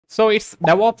So it's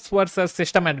DevOps versus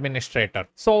system administrator.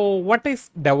 So what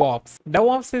is DevOps?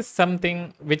 DevOps is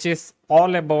something which is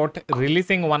all about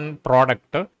releasing one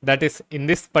product, that is in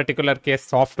this particular case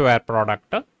software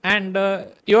product, and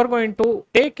you are going to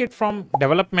take it from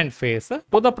development phase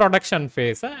to the production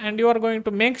phase, and you are going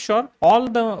to make sure all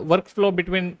the workflow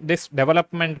between this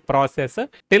development process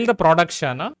till the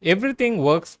production, everything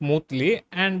works smoothly,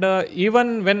 and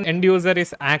even when end user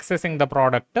is accessing the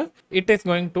product, it is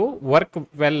going to work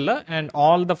well, and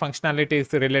all the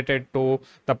functionalities related to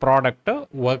the product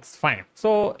works fine.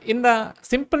 So in the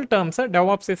simple terms,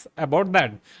 DevOps is about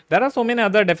that. There are so many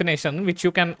other definitions which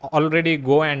you can already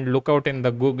go and look out in the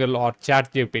Google or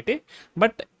ChatGPT,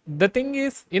 but the thing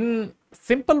is, in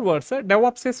simple words,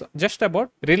 DevOps is just about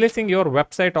releasing your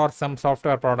website or some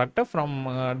software product from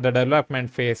the development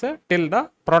phase till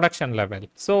the production level.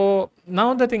 So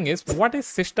now the thing is, what is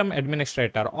system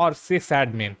administrator or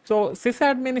SysAdmin? So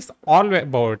SysAdmin is all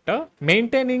about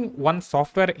maintaining one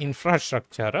software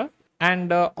infrastructure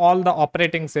and all the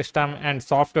operating system and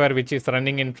software which is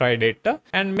running inside it,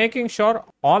 and making sure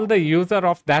all the user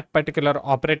of that particular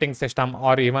operating system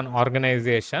or even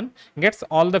organization gets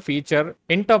all the feature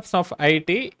in terms of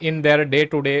IT in their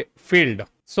day-to-day field.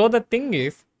 So the thing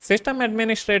is, system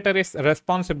administrator is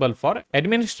responsible for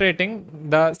administrating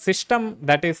the system,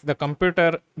 that is the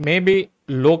computer, maybe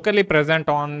locally present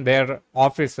on their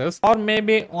offices or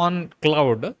maybe on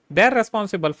cloud. They're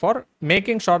responsible for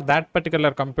making sure that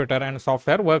particular computer and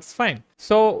software works fine.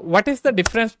 So what is the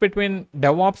difference between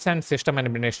DevOps and system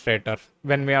administrator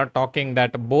when we are talking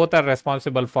that both are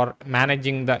responsible for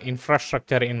managing the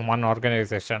infrastructure in one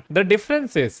organization? The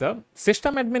difference is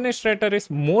system administrator is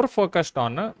more focused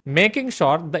on making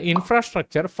sure the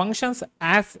infrastructure functions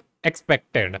as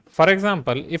expected. For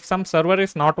example, if some server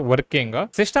is not working,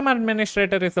 system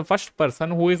administrator is the first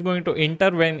person who is going to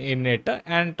intervene in it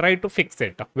and try to fix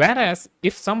it. Whereas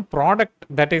if some product,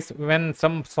 that is when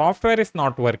some software is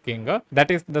not working,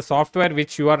 that is the software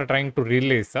which you are trying to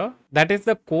release, that is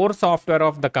the core software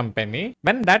of the company.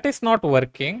 When that is not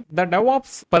working, the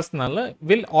DevOps personnel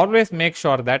will always make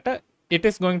sure that it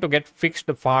is going to get fixed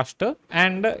fast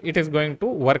and it is going to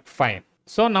work fine.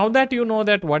 So now that you know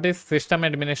that what is system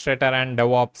administrator and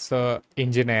DevOps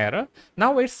engineer,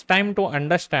 now it's time to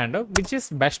understand which is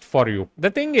best for you. The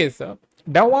thing is,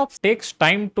 DevOps takes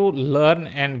time to learn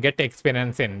and get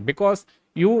experience in, because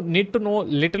you need to know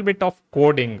little bit of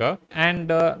coding and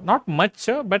not much,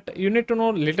 but you need to know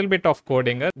little bit of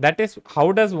coding. That is,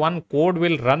 how does one code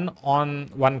will run on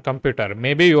one computer,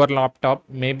 maybe your laptop,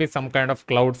 maybe some kind of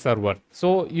cloud server.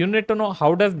 So you need to know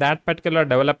how does that particular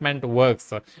development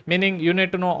works, meaning you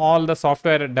need to know all the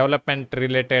software development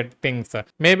related things,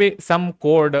 maybe some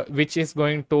code which is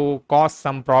going to cause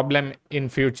some problem in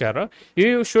future.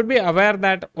 You should be aware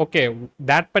that okay,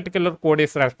 that particular code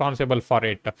is responsible for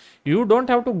it. You don't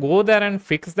have to go there and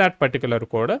fix that particular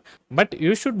code, but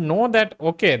you should know that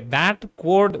okay, that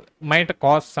code might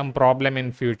cause some problem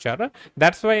in future.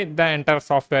 That's why the entire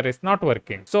software is not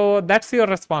working. So that's your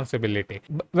responsibility.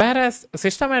 Whereas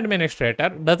system administrator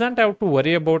doesn't have to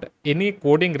worry about any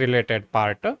coding related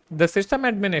part. The system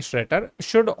administrator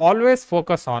should always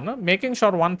focus on making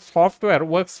sure one software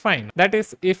works fine. That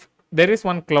is, if there is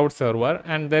one cloud server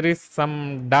and there is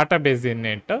some database in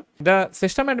it, the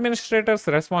system administrator's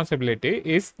responsibility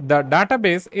is the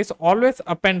database is always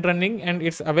up and running and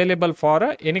it's available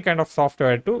for any kind of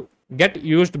software to get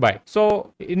used by.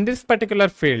 So in this particular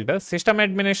field, system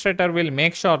administrator will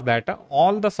make sure that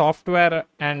all the software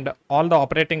and all the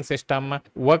operating system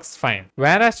works fine.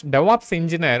 Whereas DevOps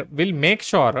engineer will make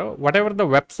sure whatever the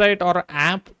website or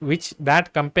app which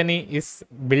that company is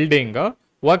building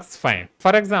works fine.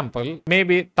 For example,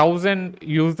 maybe 1,000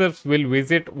 users will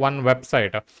visit one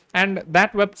website and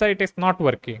that website is not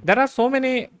working. There are so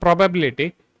many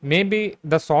probability. Maybe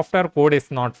the software code is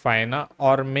not fine,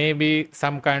 or maybe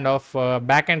some kind of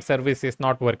backend service is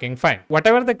not working fine.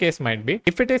 Whatever the case might be,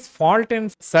 if it is fault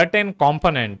in certain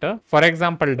component, for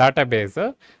example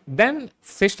database, then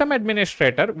system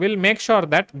administrator will make sure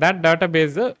that that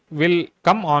database will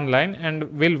come online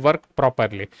and will work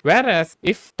properly. Whereas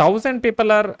if 1,000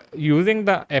 people are using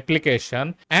the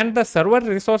application and the server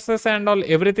resources and all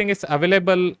everything is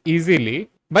available easily,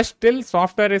 but still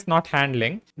software is not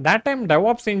handling, that time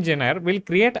DevOps engineer will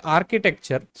create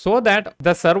architecture so that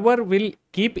the server will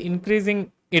keep increasing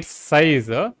its size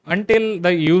until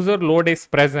the user load is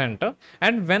present,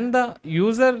 and when the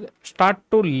user start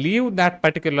to leave that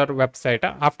particular website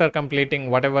after completing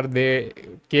whatever they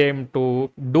came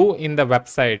to do in the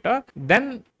website,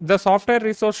 then the software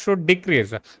resource should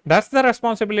decrease. That's the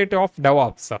responsibility of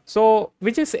DevOps. So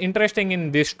which is interesting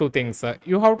in these two things,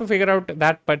 you have to figure out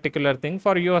that particular thing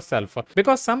for yourself,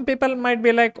 because some people might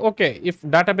be like, okay, if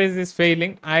database is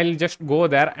failing, I'll just go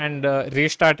there and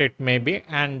restart it maybe,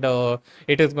 and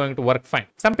it is going to work fine.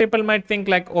 Some people might think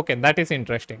like, okay, that is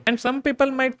interesting. And some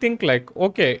people might think like,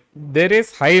 okay, there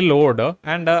is high load,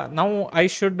 and now I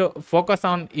should focus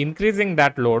on increasing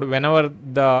that load whenever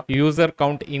the user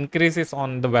count increases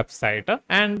on the website,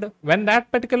 and when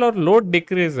that particular load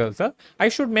decreases, I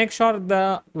should make sure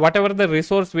the whatever the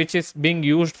resource which is being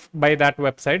used by that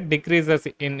website decreases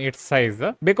in its size,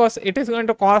 because it is going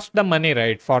to cost the money,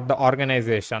 right, for the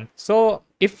organization. So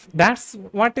if that's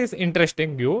what is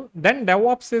interesting you, then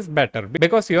DevOps is better,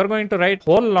 because you're going to write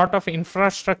whole lot of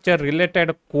infrastructure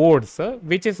related codes,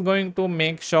 which is going to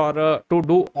make sure to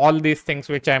do all these things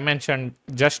which I mentioned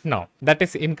just now, that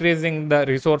is increasing the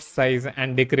resource size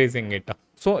and decreasing it.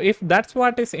 So if that's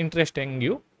what is interesting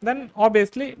you, then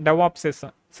obviously DevOps is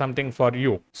something for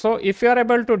you. So if you are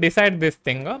able to decide this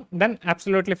thing, then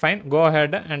absolutely fine, go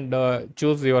ahead and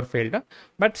choose your field.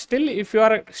 But still, if you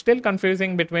are still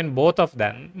confusing between both of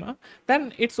them,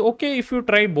 then it's okay if you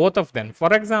try both of them.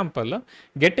 For example,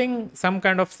 getting some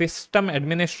kind of system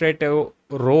administrative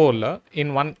role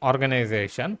in one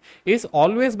organization is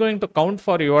always going to count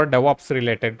for your DevOps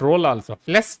related role also.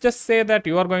 Let's just say that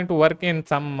you are going to work in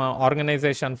some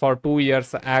organization for 2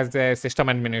 years as a system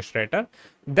administrator,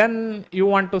 then you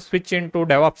want to switch into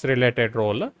DevOps related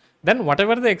role. Then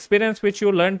whatever the experience which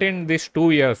you learned in these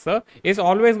 2 years is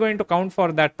always going to count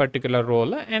for that particular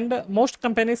role, and most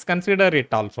companies consider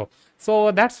it also.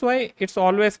 So that's why it's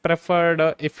always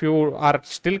preferred, if you are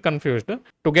still confused,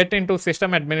 to get into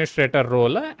system administrator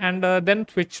role and then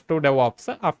switch to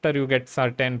DevOps after you get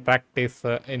certain practice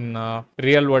in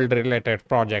real world related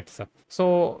projects.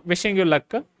 So wishing you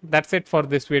luck. That's it for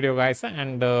this video, guys,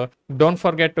 and don't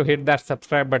forget to hit that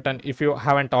subscribe button if you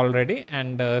haven't already,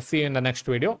 and see you in the next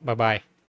video. Bye bye.